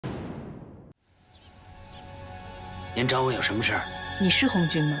您找我有什么事儿？你是红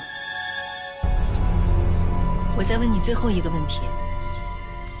军吗？我再问你最后一个问题：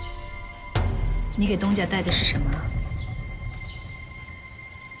你给东家带的是什么？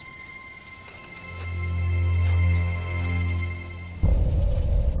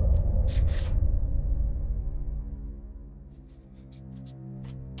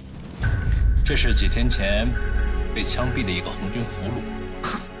这是几天前被枪毙的一个红军俘虏，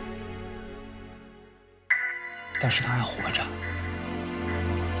但是他还活着。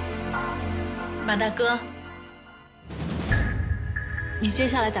马大哥，你接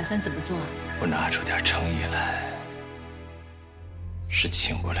下来打算怎么做啊？不拿出点诚意来，是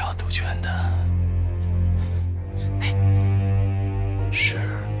请不了杜鹃的。哎，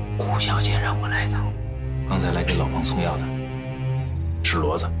是顾小姐让我来的。刚才来给老彭送药的是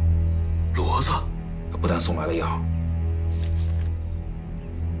骡子。骡子，他不但送来了药，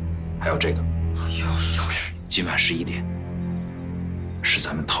还有这个。又是今晚11点，是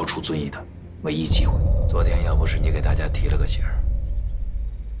咱们逃出遵义的唯一机会。昨天要不是你给大家提了个醒，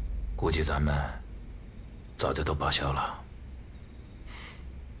估计咱们早就都报销了。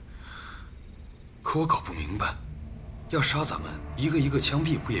可我搞不明白，要杀咱们一个一个枪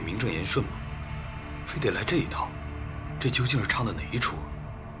毙，不也名正言顺吗？非得来这一套，这究竟是唱的哪一出？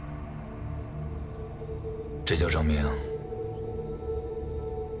这就证明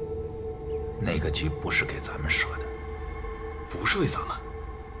那个局不是给咱们设的，不是为咱们。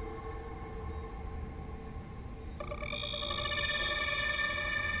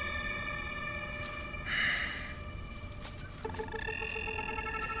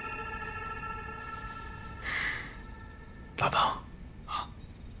老彭，啊，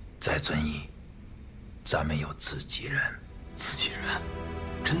在遵义，咱们有自己人。自己人？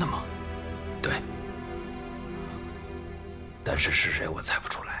真的吗？对。但是是谁我猜不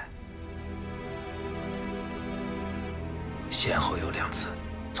出来。先后有2次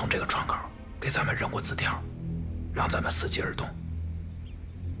从这个窗口给咱们扔过字条，让咱们伺机而动。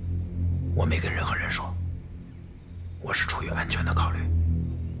我没跟任何人说，我是出于安全的考虑。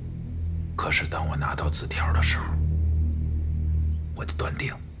可是当我拿到字条的时候，我就断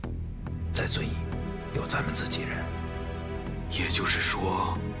定，在遵义有咱们自己人。也就是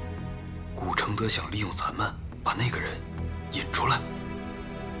说，顾承德想利用咱们把那个人引出来，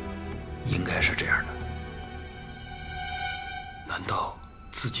应该是这样的。难道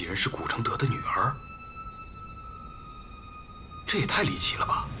自己人是顾承德的女儿？这也太离奇了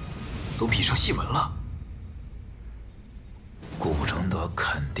吧，都比上戏文了。顾承德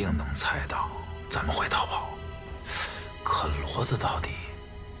肯定能猜到咱们会逃跑，可骡子到底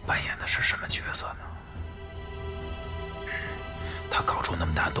扮演的是什么角色呢？他搞出那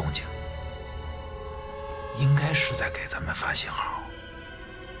么大动静，应该是在给咱们发信号。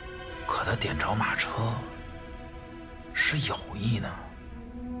可他点着马车，是有意呢，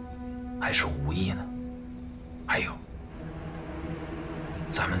还是无意呢？还有，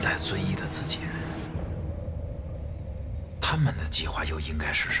咱们在遵义的自己人，他们的计划又应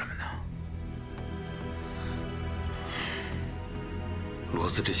该是什么呢？骡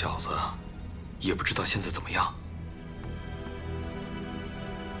子这小子，也不知道现在怎么样。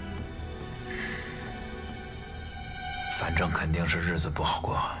反正肯定是日子不好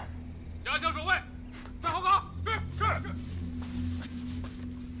过。加强守卫，站好岗。是。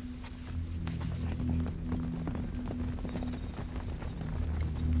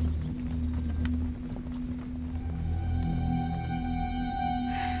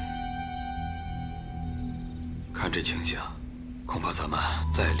看这情形，恐怕咱们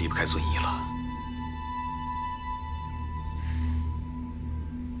再也离不开遵义了。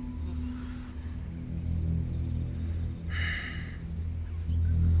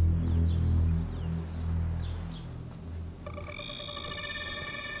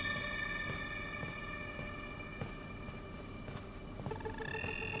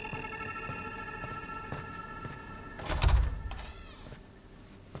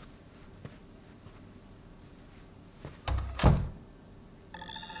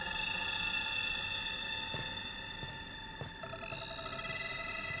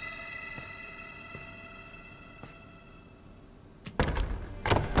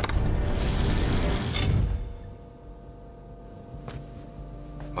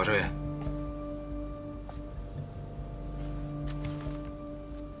马少爷，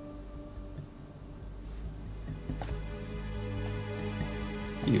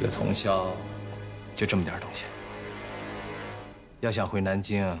一个通宵，就这么点东西。要想回南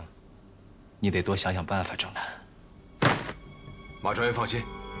京，你得多想想办法，郑南。马专员放心，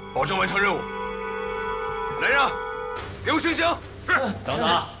保证完成任务。来人啊，给我醒醒！是。等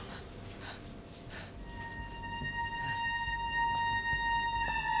等。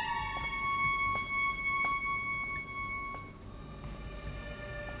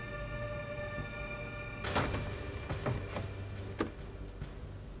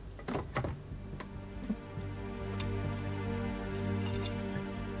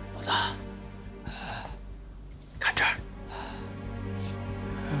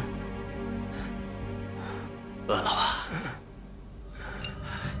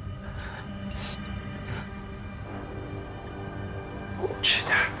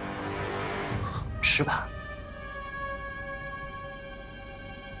是吧？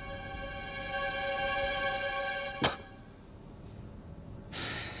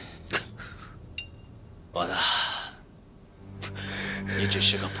我的，你只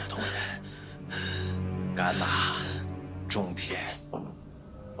是个普通人，赶马、种田，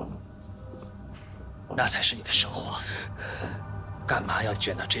那才是你的生活。干嘛要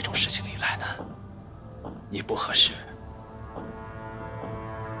卷到这种事情里来呢？你不合适。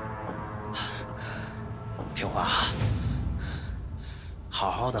听话，好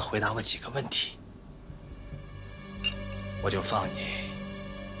好的回答我几个问题，我就放你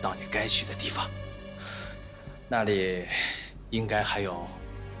到你该去的地方。那里应该还有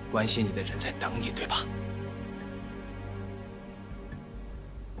关心你的人在等你，对吧？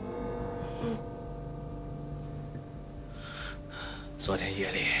昨天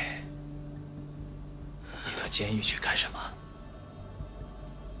夜里，你到监狱去干什么？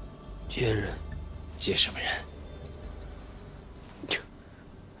接人。接什么人？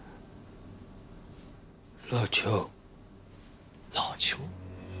老邱。老邱？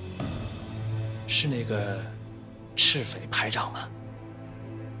是那个赤匪排长吗？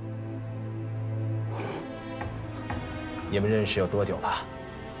你们认识有多久了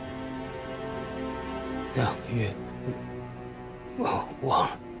？2个月。我忘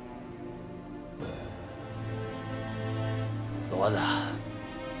了。骡子，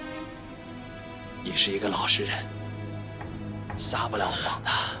你是一个老实人，撒不了谎的，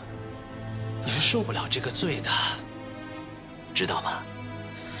你是受不了这个罪的，知道吗？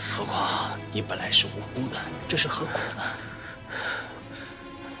何况你本来是无辜的，这是何苦呢？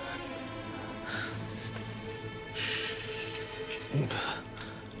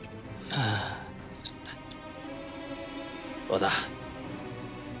骡子，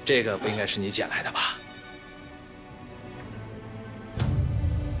这个不应该是你捡来的吧？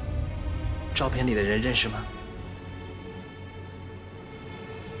照片里的人认识吗？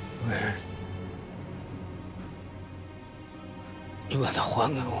不认识。你把它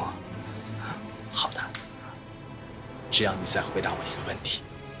还给我。好的，只要你再回答我一个问题，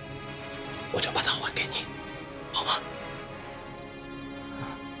我就把它还给你，好吗？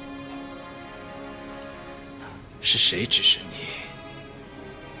是谁指使你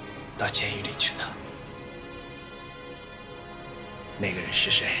到监狱里去的？那个人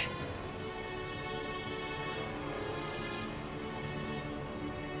是谁？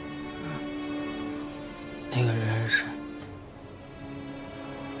那个人是……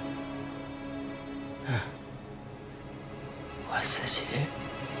我自己，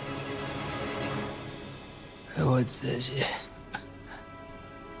是我自己。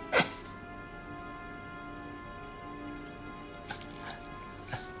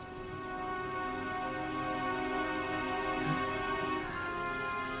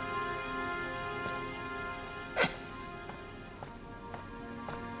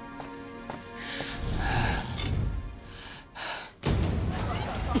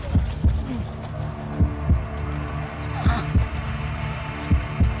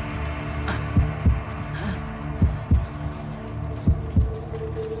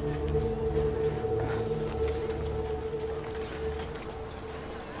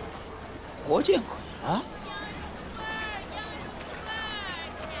活见鬼了！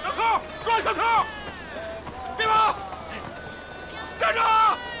小偷，抓小偷！别跑！站住！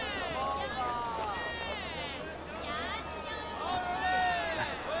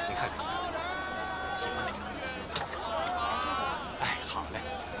你看看，喜欢哪个？哎，好嘞，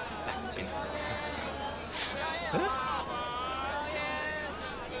来，请你。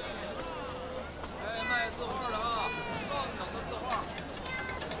卖字画的啊，上等的字画。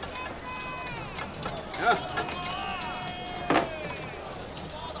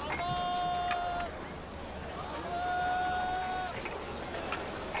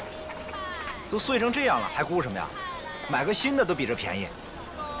都碎成这样了，还估什么呀？买个新的都比这便宜。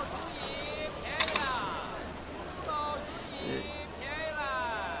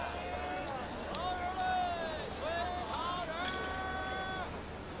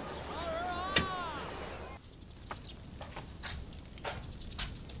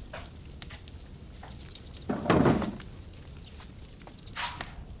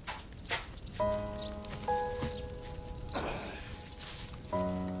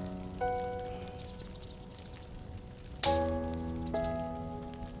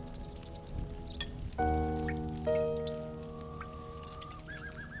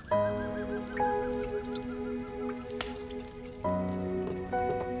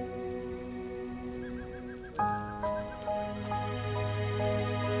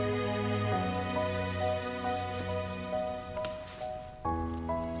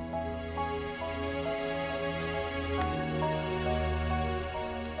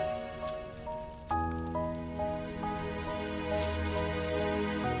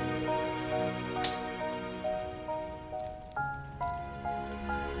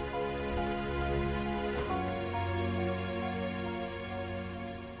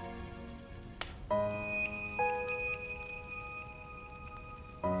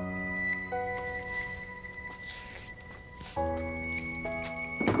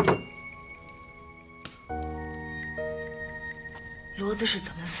骡子是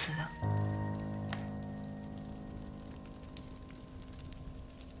怎么死的？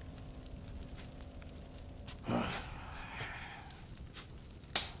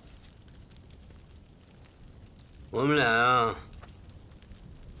我们俩呀，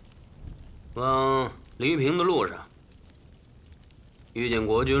往黎平的路上遇见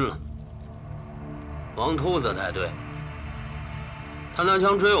国军了。王秃子带队，他拿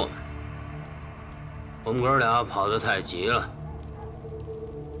枪追我们，我们哥俩跑得太急了，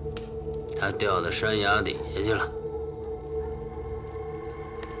他掉到山崖底下去了。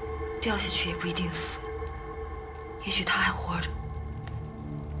掉下去也不一定死，也许他还活着。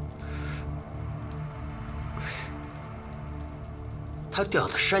他掉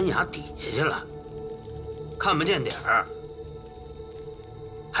到山崖底下去了，看不见点儿，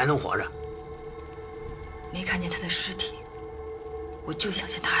还能活着？没看见他的尸体，我就相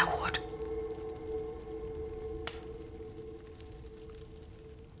信他还活着。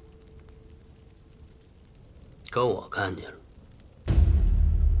可我看见了，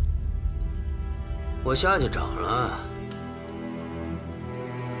我下去找了，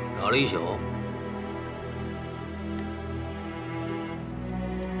找了一宿，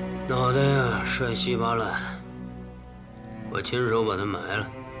脑袋呀摔稀巴烂，我亲手把他埋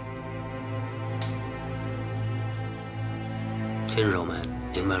了。亲手埋，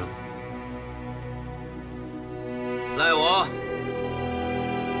明白了吗？赖我！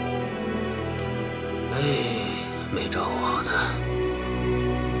哎，没找我的。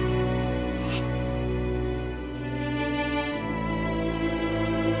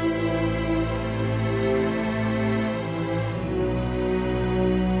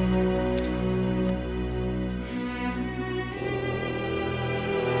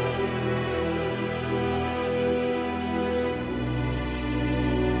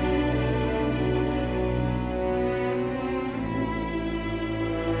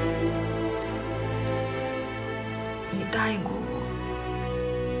答应过我，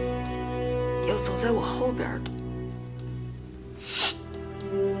要走在我后边的。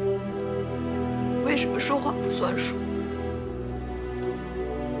为什么说话不算数？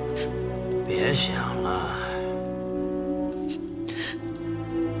别想了，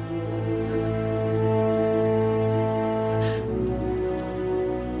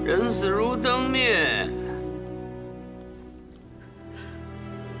人死如灯灭。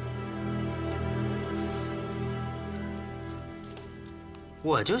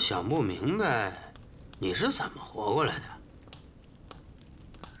我就想不明白，你是怎么活过来的？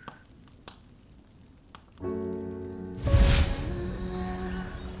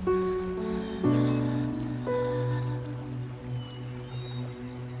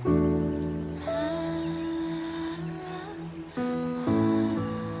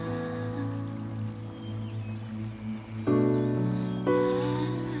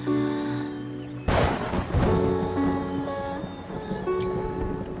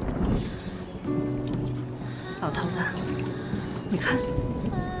你看，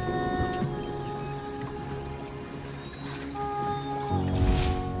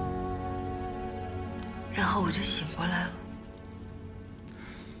然后我就醒过来了。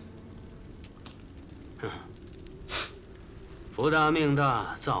福大命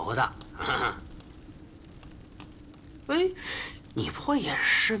大，造化大。喂，你不会也是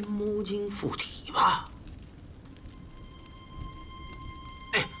深毛精附体吧？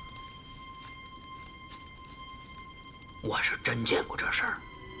哎，我是真见过这事儿。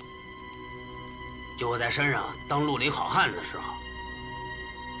就我在山上当绿林好汉的时候，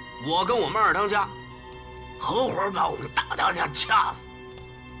我跟我们二当家合伙把我们大当家掐死。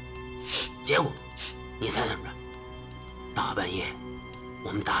结果，你猜怎么着？大半夜，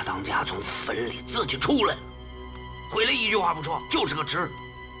我们大当家从坟里自己出来了，回来一句话不说，就是个直。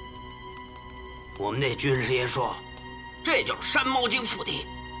我们那军师爷说，这就是山猫精附体，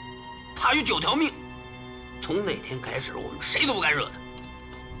他有9条命。从那天开始，我们谁都不敢惹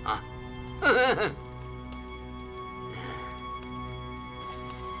他，啊！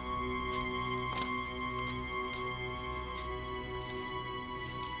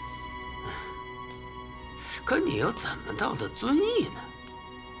可你又怎么到的遵义呢？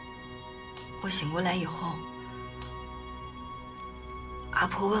我醒过来以后，阿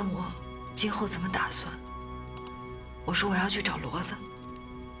婆问我今后怎么打算。我说我要去找骡子，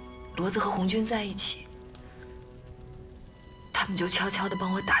骡子和红军在一起。他们就悄悄地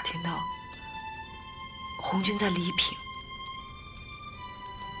帮我打听到红军在黎平，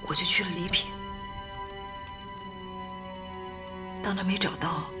我就去了黎平。到那儿没找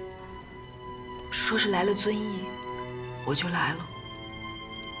到，说是来了遵义，我就来了。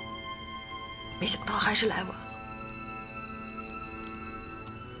没想到还是来晚了。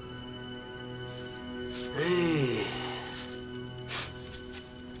哎，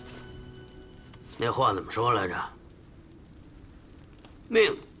那话怎么说来着？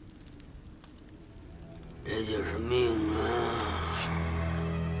命，这就是命啊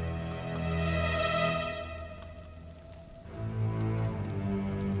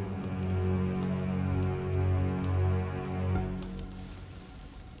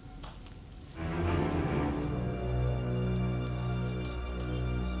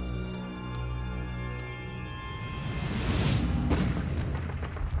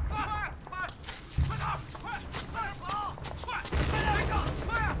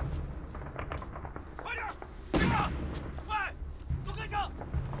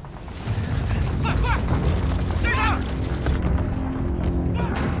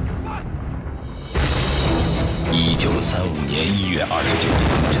！1935年1月29日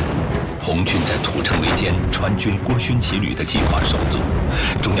凌晨，红军在土城围歼川军郭勋骑旅的计划受阻，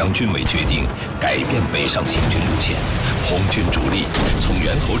中央军委决定改变北上行军路线，红军主力从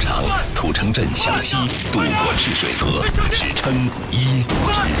猿猴场、土城镇向西渡过赤水河，史称一渡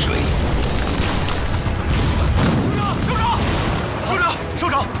赤水。首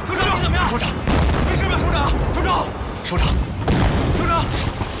长，你怎么样？首长，没事吧？首长，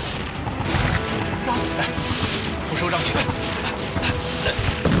来，副首长起来。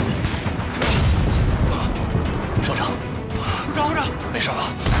首长，没事吧？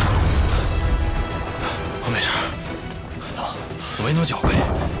我没事。我没那么狡猾。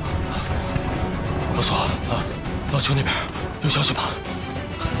老左啊，老邱那边有消息吗？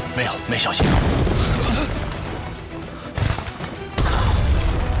没消息。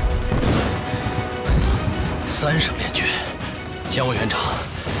3省联军，蒋委员长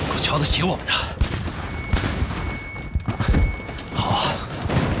够瞧得起我们的。好，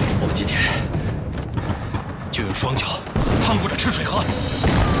我们今天就用双脚趟过这赤水河。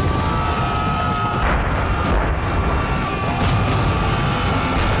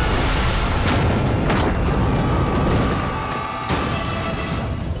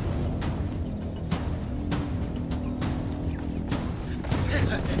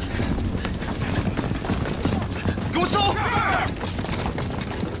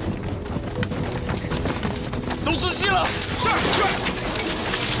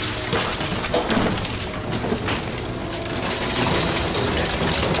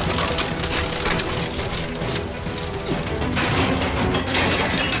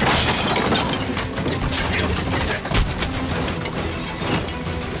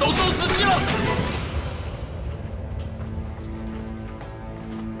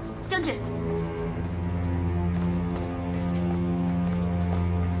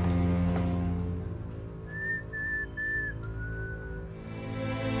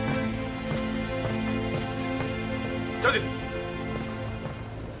将军，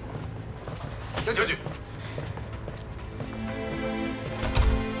将军，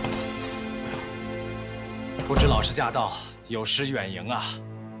不知老师驾到，有失远迎啊。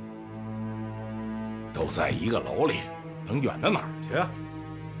都在一个楼里，能远到哪儿去啊？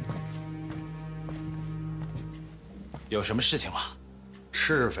有什么事情吗？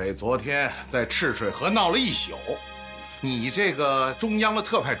赤匪昨天在赤水河闹了一宿，你这个中央的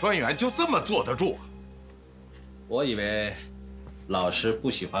特派专员就这么坐得住？我以为老师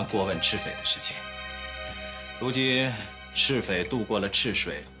不喜欢过问赤匪的事情。如今赤匪渡过了赤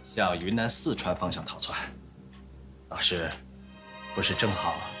水，向云南、四川方向逃窜，老师不是正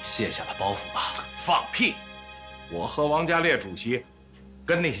好卸下了包袱吗？放屁！我和王家烈主席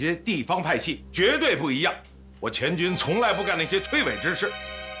跟那些地方派系绝对不一样。我前军从来不干那些推诿之事。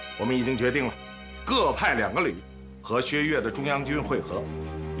我们已经决定了，各派2个旅和薛岳的中央军会合，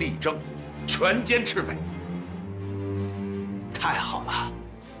力争全歼赤匪。太好了，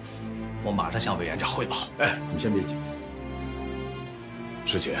我马上向委员长汇报。哎，你先别急，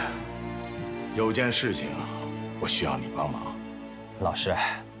师姐，有件事情我需要你帮忙。老师，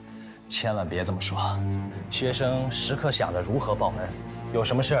千万别这么说，学生时刻想着如何报恩，有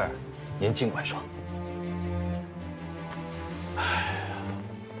什么事儿您尽管说。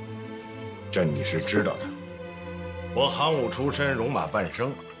这你是知道的，我行伍出身，戎马半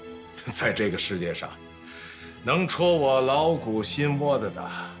生，在这个世界上，能戳我老谷心窝子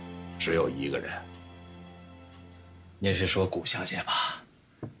的，只有一个人。您是说谷小姐吧？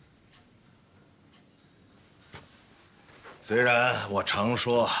虽然我常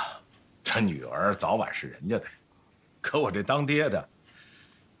说，这女儿早晚是人家的人，可我这当爹的，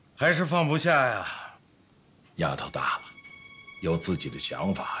还是放不下呀。丫头大了，有自己的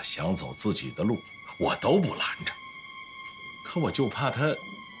想法，想走自己的路，我都不拦着。可我就怕她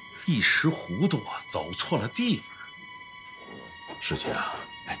一时糊涂，走错了地方。师姐啊，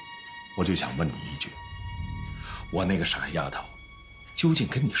哎，我就想问你一句，我那个傻丫头究竟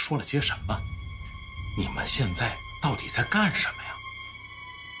跟你说了些什么？你们现在到底在干什么呀？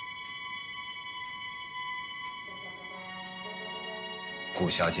顾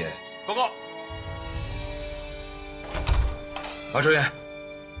小姐，报告。马专员，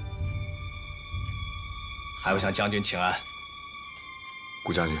还不向将军请安？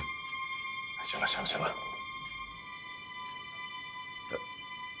顾将军，行了，行了，行了。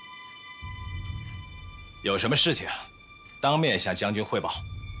有什么事情，当面向将军汇报。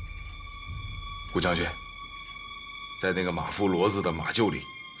顾将军，在那个马夫骡子的马厩里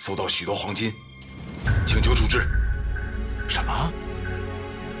搜到许多黄金，请求处置。什么？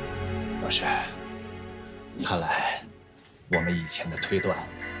老师，看来我们以前的推断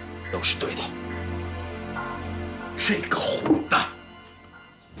都是对的。这个混蛋！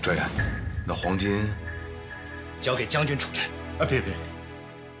专员，那黄金交给将军处置。啊，别，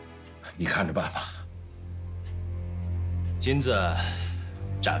你看着办吧。金子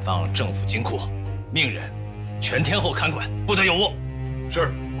暂放政府金库，命人全天候看管，不得有误。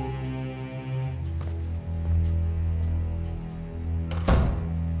是。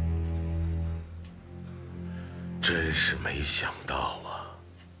真是没想到啊，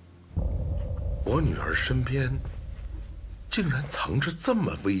我女儿身边竟然藏着这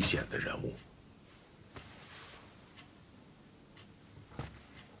么危险的人物。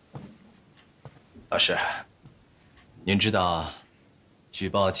老师，您知道举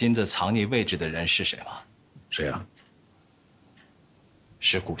报金子藏匿位置的人是谁吗？谁呀？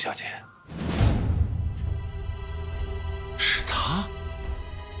是顾小姐。是她？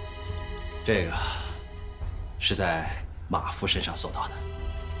这个是在马夫身上搜到的。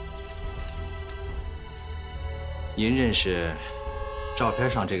您认识照片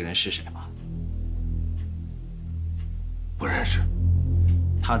上这个人是谁吗？不认识。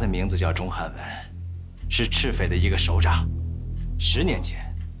他的名字叫钟汉文，是赤匪的一个首长。10年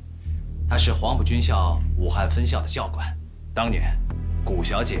前，他是黄埔军校武汉分校的教官。当年，古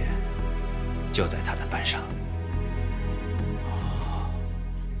小姐就在他的班上。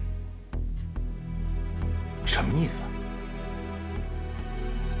什么意思？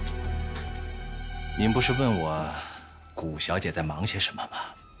您不是问我古小姐在忙些什么吗？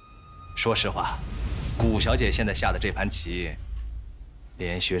说实话，古小姐现在下的这盘棋，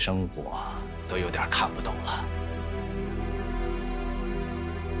连学生我都有点看不懂了。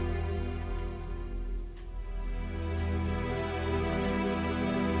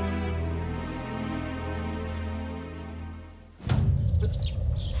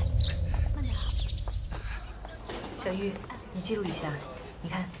小玉，你记录一下。你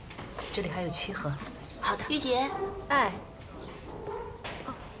看，这里还有7盒。好的，玉姐。哎。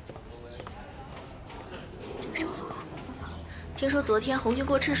这个收好啊。听说昨天红军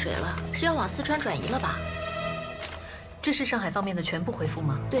过赤水了，是要往四川转移了吧？这是上海方面的全部回复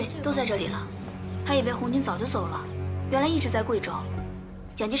吗？对，都在这里了。还以为红军早就走了，原来一直在贵州。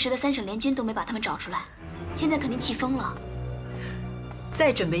蒋介石的3省联军都没把他们找出来，现在肯定气疯了。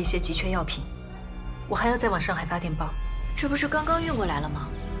再准备一些急缺药品。我还要再往上海发电报。这不是刚刚运过来了吗？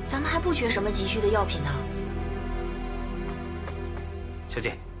咱们还不缺什么急需的药品呢。小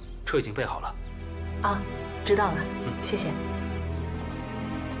姐，车已经备好了。啊，知道了。谢谢。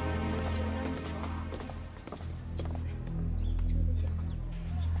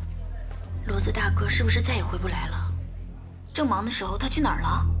骡子大哥是不是再也回不来了？正忙的时候他去哪儿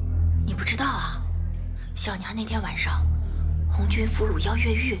了？你不知道啊？小年那天晚上，红军俘虏邀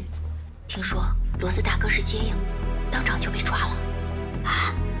越狱，听说骡子大哥是接应，当场就被抓了。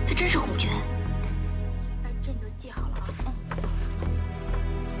啊，他真是红军。这你都记好了啊。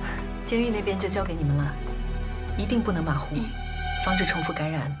监狱那边就交给你们了，一定不能马虎，防止重复感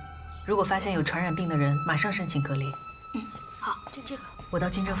染。如果发现有传染病的人，马上申请隔离。好，这个。我到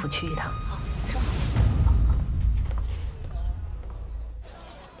军政府去一趟。好，收好。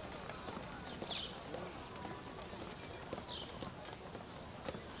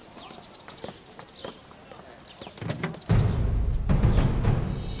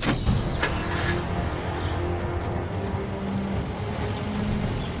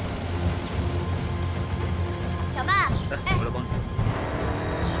小曼，哎，我来帮你。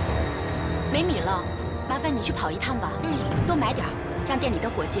没米了，麻烦你去跑一趟吧。多买点儿。让店里的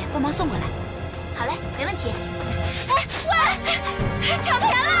伙计帮忙送过来。好嘞，没问题。哎，喂，抢钱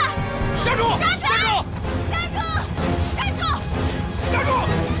了！站住！抓贼！站住！站住！站住！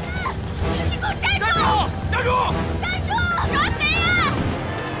你给我站住！站住！站住！抓贼呀！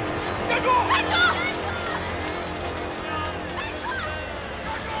站住！站住！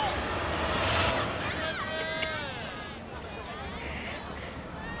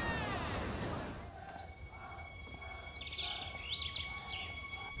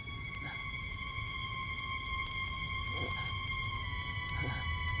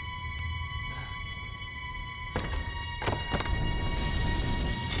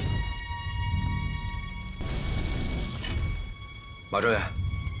马专员，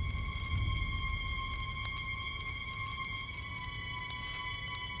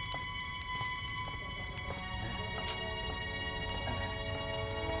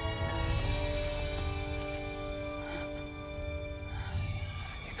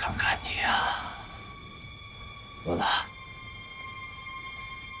你看看你呀，骡子，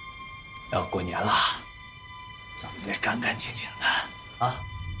要过年了，咱们得干干净净的啊。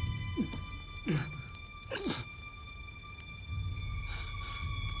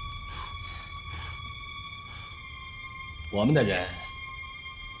 我们的人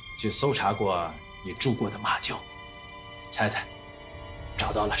去搜查过你住过的马厩，猜猜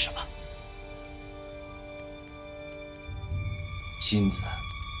找到了什么？金子。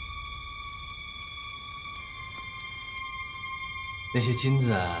那些金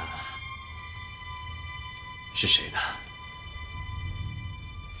子是谁的？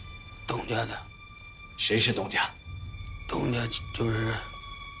东家的。谁是东家？东家就是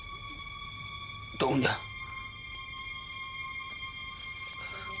东家。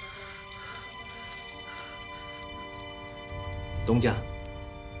 东家，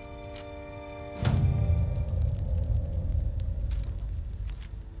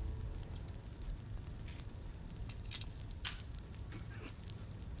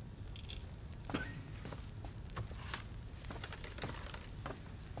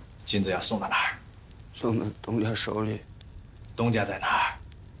金子要送到哪儿？送到东家手里。东家在哪儿？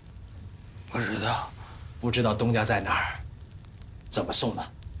不知道。不知道东家在哪儿，怎么送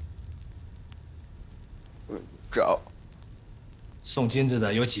呢？找。 送金子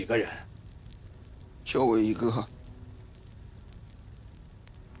的有几个人？就我一个。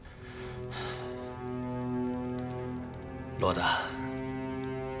骡子，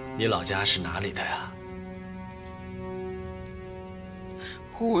你老家是哪里的呀？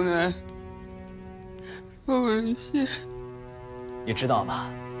湖南潍源县。你知道吗？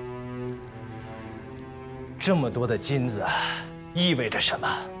这么多的金子意味着什么？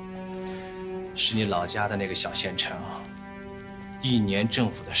是你老家的那个小县城。 一年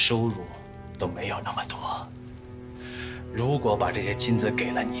政府的收入都没有那么多。如果把这些金子给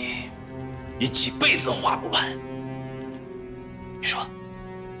了你，你几辈子都花不完。你说，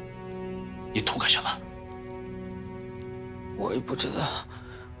你图个什么？我也不知道。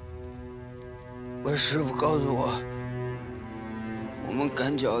我师傅告诉我，我们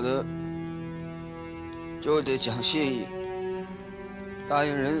赶脚的就得讲信义，答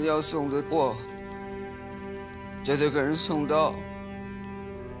应人要送的货就得给人送到。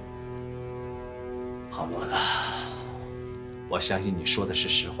 好骡子，我相信你说的是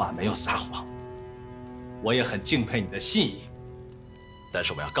实话，没有撒谎。我也很敬佩你的信义，但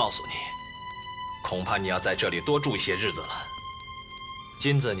是我要告诉你，恐怕你要在这里多住一些日子了。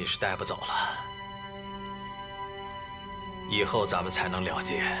金子你是带不走了，以后咱们才能了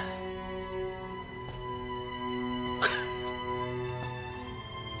解。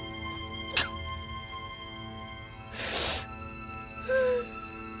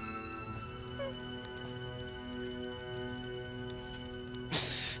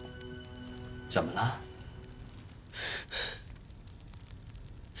怎么了？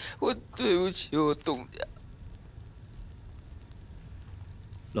我对不起我东家。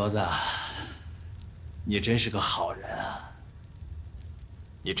骡子，你真是个好人啊！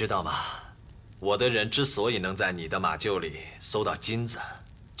你知道吗？我的人之所以能在你的马厩里搜到金子，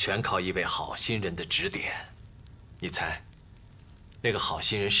全靠一位好心人的指点。你猜，那个好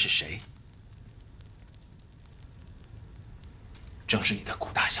心人是谁？正是你的顾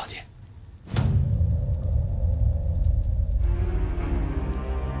大小姐。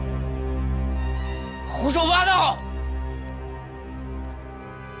 胡说八道！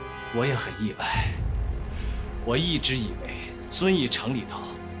我也很意外，我一直以为遵义城里头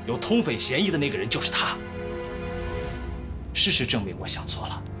有通匪嫌疑的那个人就是他。事实证明，我想错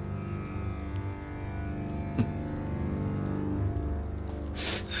了。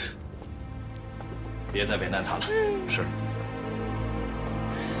别再为难他了。是。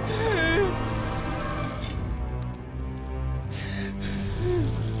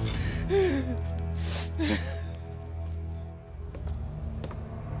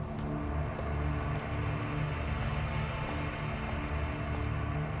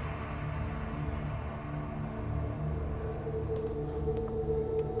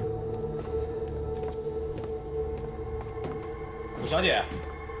 小姐，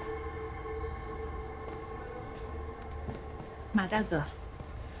马大哥，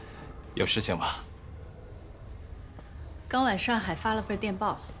有事情吗？刚晚上海发了份电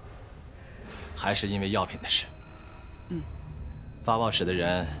报，还是因为药品的事？嗯。发报室的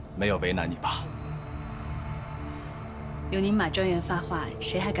人没有为难你吧？有您马专员发话，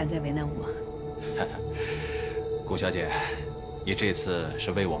谁还敢再为难我？顾小姐，你这次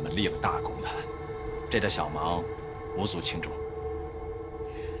是为我们立了大功的，这点小忙，无足轻重。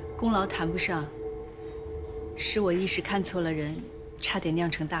功劳谈不上，是我一时看错了人，差点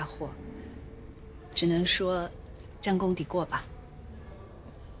酿成大祸。只能说，将功抵过吧。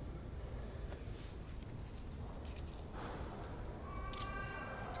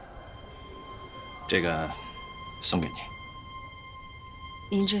这个送给你。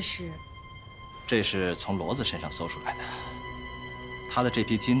您这是？这是从骡子身上搜出来的。他的这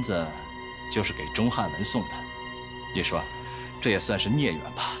批金子，就是给钟汉文送的。你说，这也算是孽缘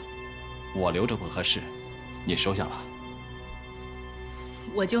吧？我留着不合适，你收下吧。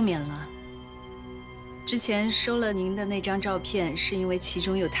我就免了。之前收了您的那张照片，是因为其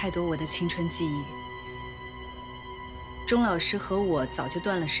中有太多我的青春记忆。钟老师和我早就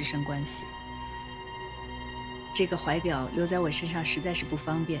断了师生关系。这个怀表留在我身上实在是不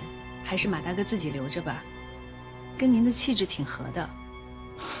方便，还是马大哥自己留着吧，跟您的气质挺合的。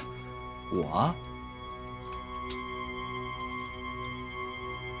我？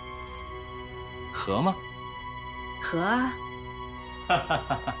合吗？合啊。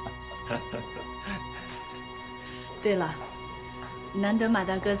对了，难得马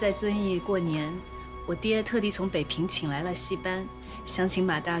大哥在遵义过年，我爹特地从北平请来了戏班，想请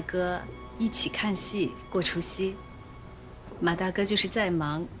马大哥一起看戏过除夕。马大哥就是再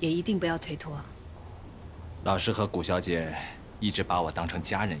忙，也一定不要推脱。老师和谷小姐一直把我当成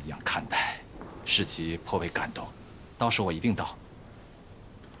家人一样看待，使其颇为感动。到时我一定到。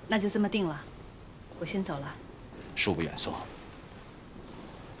那就这么定了，我先走了。恕不远送。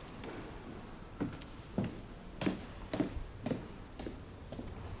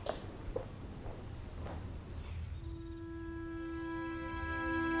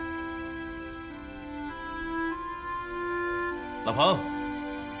老彭，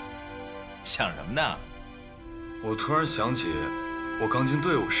想什么呢？我突然想起我刚进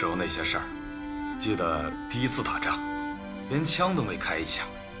队伍时候那些事儿。记得第一次打仗，连枪都没开一下，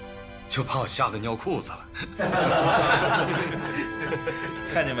就把我吓得尿裤子了。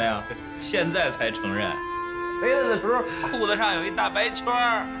看见没有？现在才承认，回来的时候裤子上有一大白圈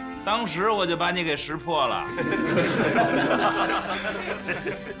儿，当时我就把你给识破了。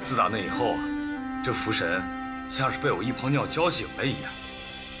自打那以后啊，这福神像是被我一泡尿浇醒了一样。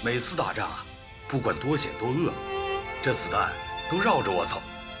每次打仗啊，不管多险多恶，这子弹都绕着我走。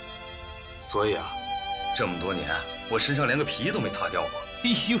所以啊，这么多年我身上连个皮都没擦掉过。哎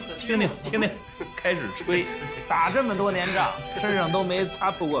呦，听听听听，开始吹，打这么多年仗，身上都没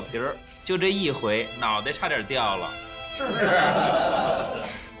擦破过皮儿，就这一回，脑袋差点掉了，是不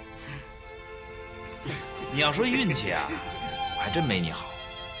是？你要说运气啊，我还真没你好。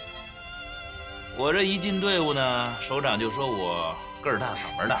我这一进队伍呢，首长就说我个儿大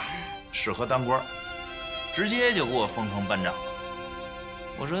嗓门大，适合当官，直接就给我封成班长了。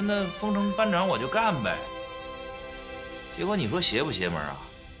我说那封成班长我就干呗。结果你说邪不邪门啊？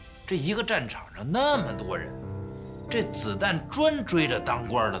这一个战场上那么多人，这子弹专追着当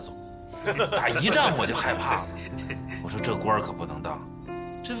官的走，打一仗我就害怕了。我说这官可不能当，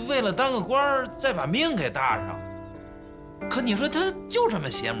这为了当个官再把命给搭上。可你说他就这么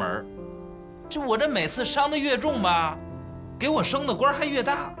邪门，这我这每次伤得越重吧，给我升的官还越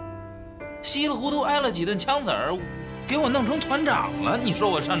大，稀里糊涂挨了几顿枪子儿，给我弄成团长了。你说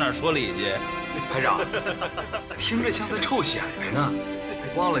我上哪儿说理去？排长，听着像在臭显摆呢，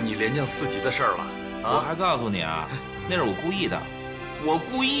忘了你连降4级的事儿了啊！我还告诉你啊，那是我故意的，我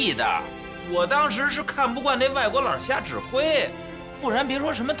故意的。我当时是看不惯那外国佬瞎指挥，不然别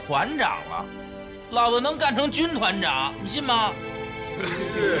说什么团长了，老子能干成军团长，你信吗？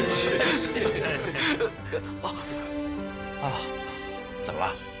啊，怎么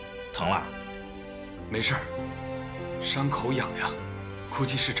了？疼了？没事儿，伤口痒痒，估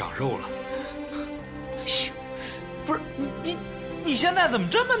计是长肉了。咻，不是你现在怎么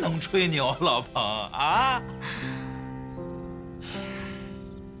这么能吹牛，老彭啊？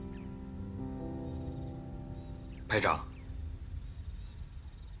排长，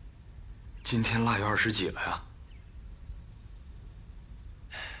今天腊月20几了呀？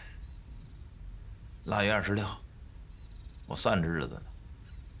腊月26，我算着日子呢。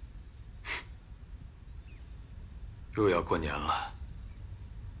又要过年了，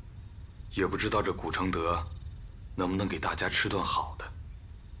也不知道这古承德能不能给大家吃顿好的。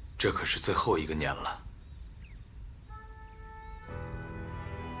这可是最后一个年了。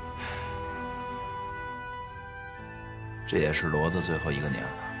这也是骡子最后一个年了。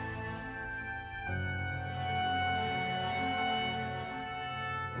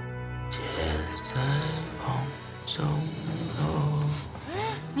结在梦中。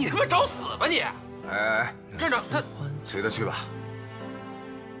妈找死吧你！哎，站长他随他去吧。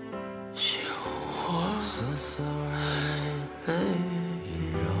星火丝丝而泪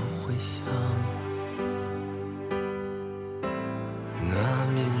萦绕回响，那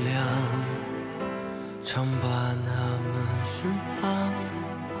明亮常把他们身旁，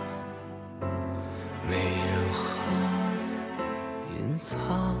没任何隐藏，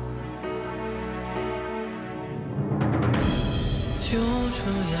就这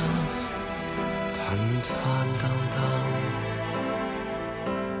样坦坦荡荡，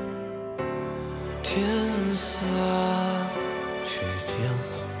天色渐渐昏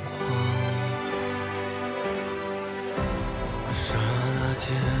黄，刹那间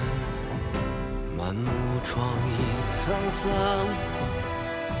满目疮痍沧桑，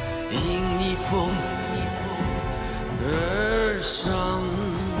因逆风而上，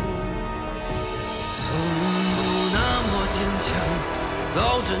从不那么坚强，到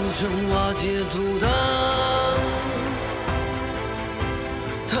真正瓦解阻挡。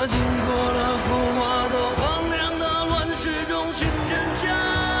他经过了腐化的荒凉的乱世中寻真相，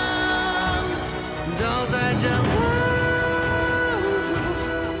倒在战火中，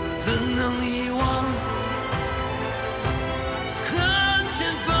怎能遗忘？看前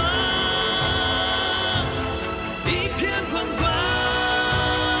方，一片宽广。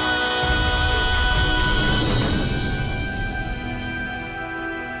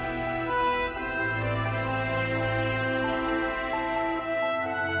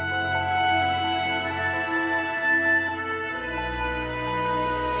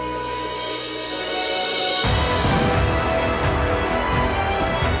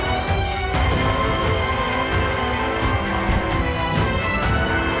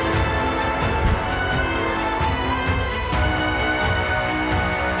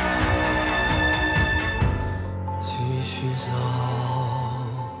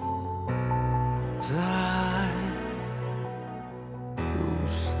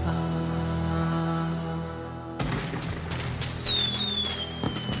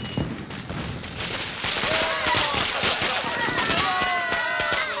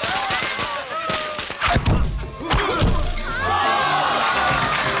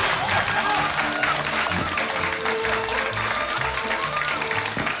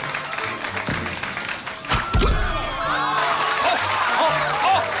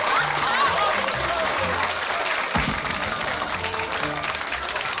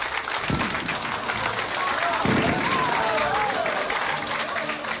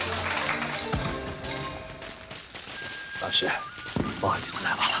不好意思，来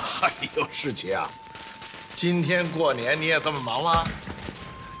晚了。哎呦，世奇啊，今天过年你也这么忙吗？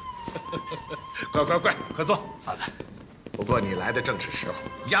快坐。好的。不过你来的正是时候，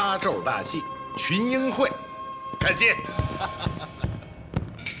压轴大戏群英会，开心。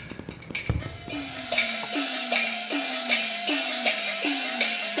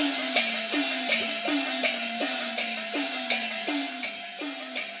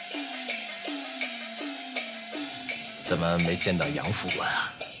怎么没见到杨副官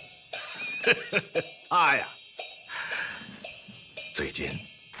啊？他呀，最近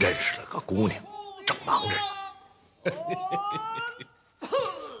认识了个姑娘，正忙着呢。